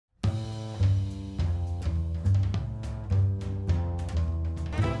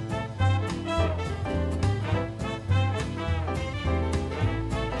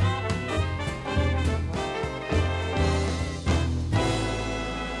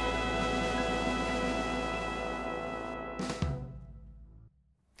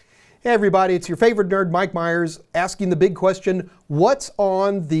Hey everybody, it's your favorite nerd, Mike Meyers, asking the big question, what's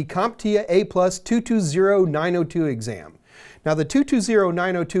on the CompTIA A+ 220902 exam? Now the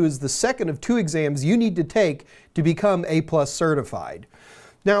 220902 is the second of two exams you need to take to become A+ certified.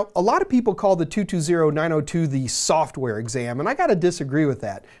 Now, a lot of people call the 220902 the software exam, and I gotta disagree with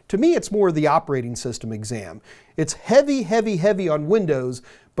that. To me, it's more the operating system exam. It's heavy on Windows,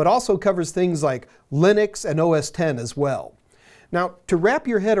 but also covers things like Linux and OS X as well. Now, to wrap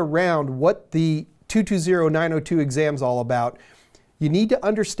your head around what the 220902 exam is all about, you need to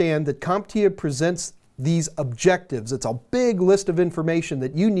understand that CompTIA presents these objectives. It's a big list of information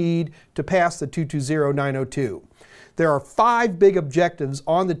that you need to pass the 220902. There are 5 big objectives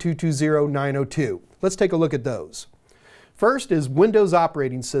on the 220902. Let's take a look at those. First is Windows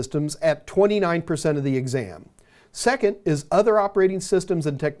operating systems at 29% of the exam. Second is other operating systems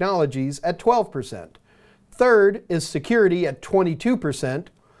and technologies at 12%. Third is security at 22%.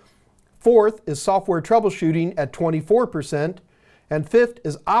 Fourth is software troubleshooting at 24%. And fifth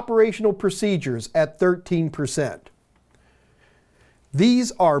is operational procedures at 13%.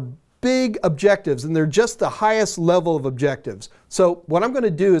 These are big objectives, and they're just the highest level of objectives. So what I'm going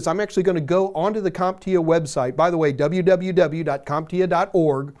to do is I'm actually going to go onto the CompTIA website, by the way,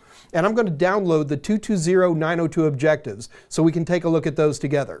 www.comptia.org, and I'm going to download the 220902 objectives so we can take a look at those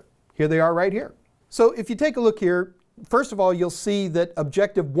together. Here they are right here. So if you take a look here, first of all, you'll see that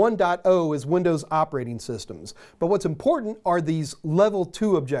Objective 1.0 is Windows operating systems. But what's important are these level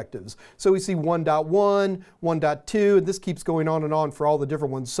 2 objectives. So we see 1.1, 1.2, and this keeps going on and on for all the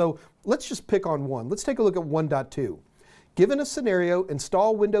different ones. So let's just pick on one. Let's take a look at 1.2. Given a scenario,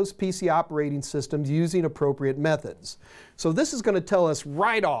 install Windows PC operating systems using appropriate methods. So this is going to tell us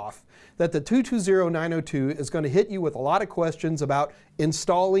right off that the 220902 is going to hit you with a lot of questions about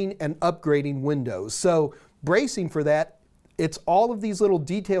installing and upgrading Windows. So bracing for that, it's all of these little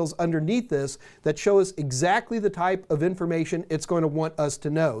details underneath this that show us exactly the type of information it's going to want us to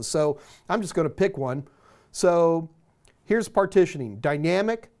know. So I'm just going to pick one. So here's partitioning: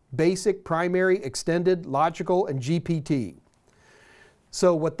 dynamic, basic, primary, extended, logical, and GPT.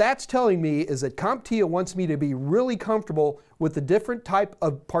 So what that's telling me is that CompTIA wants me to be really comfortable with the different type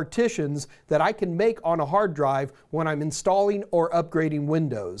of partitions that I can make on a hard drive when I'm installing or upgrading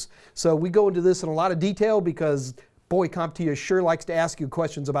Windows. So we go into this in a lot of detail because, boy, CompTIA sure likes to ask you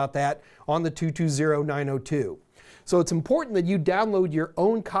questions about that on the 220902. So it's important that you download your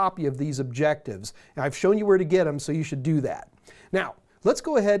own copy of these objectives. And I've shown you where to get them, so you should do that. Now, let's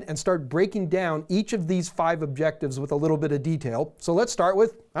go ahead and start breaking down each of these 5 objectives with a little bit of detail. So let's start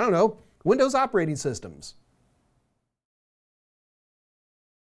with, I don't know, Windows operating systems.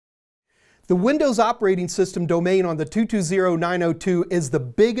 The Windows operating system domain on the 220902 is the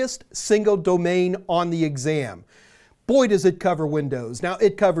biggest single domain on the exam. Boy, does it cover Windows. Now,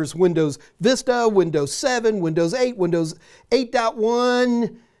 it covers Windows Vista, Windows 7, Windows 8, Windows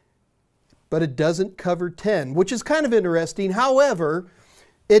 8.1, but it doesn't cover 10, which is kind of interesting. However,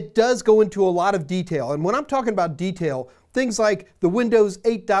 it does go into a lot of detail. And when I'm talking about detail, things like the Windows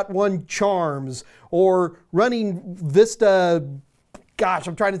 8.1 charms, or running Vista, gosh,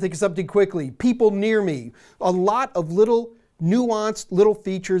 I'm trying to think of something quickly, people near me. A lot of little nuanced little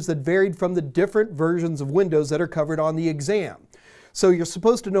features that varied from the different versions of Windows that are covered on the exam. So you're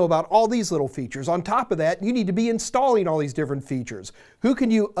supposed to know about all these little features. On top of that, you need to be installing all these different features. Who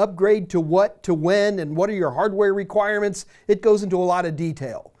can you upgrade to what, to when, and what are your hardware requirements? It goes into a lot of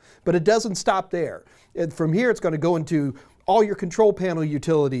detail. But it doesn't stop there. And from here, it's going to go into all your control panel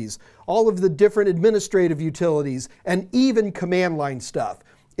utilities, all of the different administrative utilities, and even command line stuff.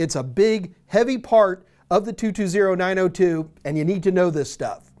 It's a big, heavy part of the 220902, and you need to know this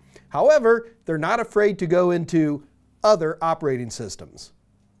stuff. However, they're not afraid to go into other operating systems.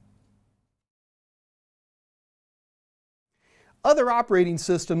 Other operating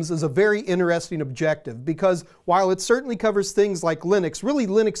systems is a very interesting objective because while it certainly covers things like Linux, really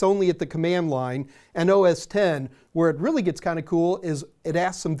Linux only at the command line, and OS X, where it really gets kind of cool is it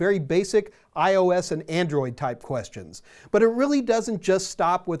asks some very basic iOS and Android type questions. But it really doesn't just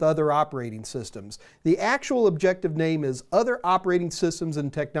stop with other operating systems. The actual objective name is Other Operating Systems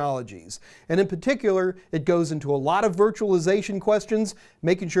and Technologies. And in particular, it goes into a lot of virtualization questions,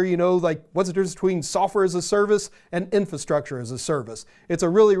 making sure you know, like, what's the difference between software as a service and infrastructure as a service. It's a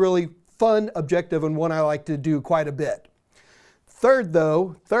really fun objective and one I like to do quite a bit. Third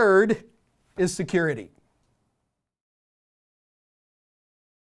is security.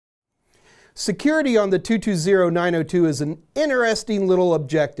 Security on the 220902 is an interesting little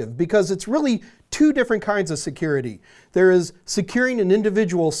objective because it's really two different kinds of security. There is securing an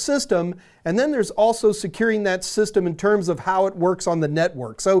individual system, and then there's also securing that system in terms of how it works on the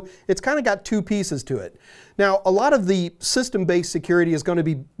network. So it's kind of got two pieces to it. Now, a lot of the system-based security is going to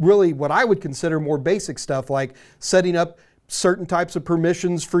be really what I would consider more basic stuff, like setting up certain types of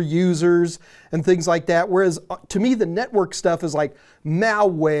permissions for users and things like that. Whereas to me, the network stuff is like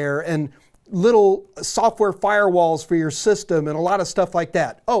malware and little software firewalls for your system and a lot of stuff like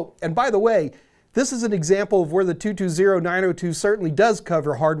that. Oh, and by the way, this is an example of where the 220902 certainly does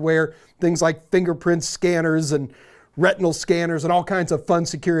cover hardware, things like fingerprint scanners and retinal scanners and all kinds of fun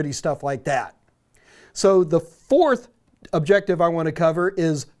security stuff like that. So the fourth objective I want to cover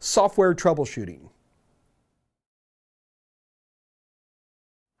is software troubleshooting.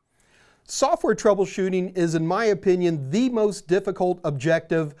 Software troubleshooting is, in my opinion, the most difficult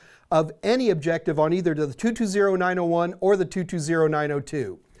objective of any objective on either the 220901 or the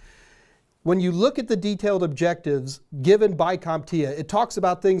 220902. When you look at the detailed objectives given by CompTIA, it talks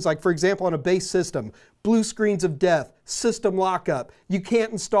about things like, for example, on a base system, blue screens of death, system lockup, you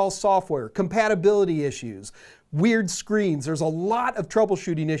can't install software, compatibility issues, weird screens. There's a lot of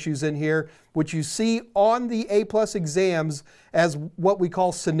troubleshooting issues in here, which you see on the A+ exams as what we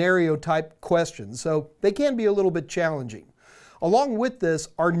call scenario type questions. So they can be a little bit challenging. Along with this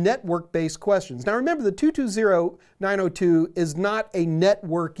are network-based questions. Now remember, the 220902 is not a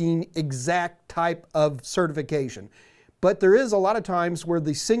networking exact type of certification, but there is a lot of times where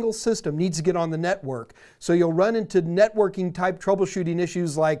the single system needs to get on the network. So you'll run into networking type troubleshooting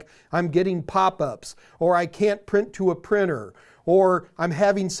issues like I'm getting pop-ups, or I can't print to a printer, or I'm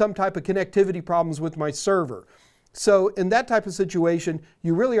having some type of connectivity problems with my server. So in that type of situation,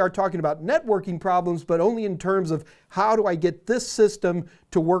 you really are talking about networking problems, but only in terms of how do I get this system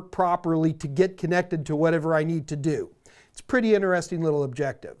to work properly to get connected to whatever I need to do. It's a pretty interesting little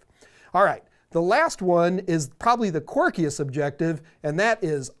objective. All right, the last one is probably the quirkiest objective, and that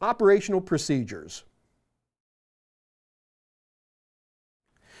is operational procedures.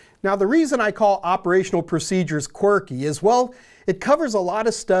 Now, the reason I call operational procedures quirky is, well, it covers a lot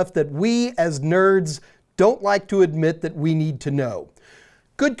of stuff that we as nerds don't like to admit that we need to know.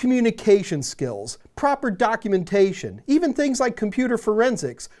 Good communication skills, proper documentation, even things like computer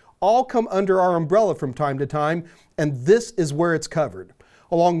forensics, all come under our umbrella from time to time, and this is where it's covered.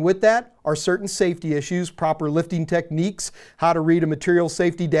 Along with that are certain safety issues, proper lifting techniques, how to read a material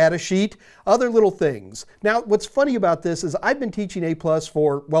safety data sheet, other little things. Now, what's funny about this is I've been teaching A+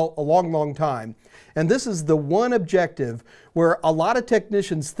 for, well, a long, long time. And this is the one objective where a lot of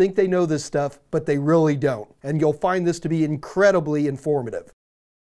technicians think they know this stuff, but they really don't. And you'll find this to be incredibly informative.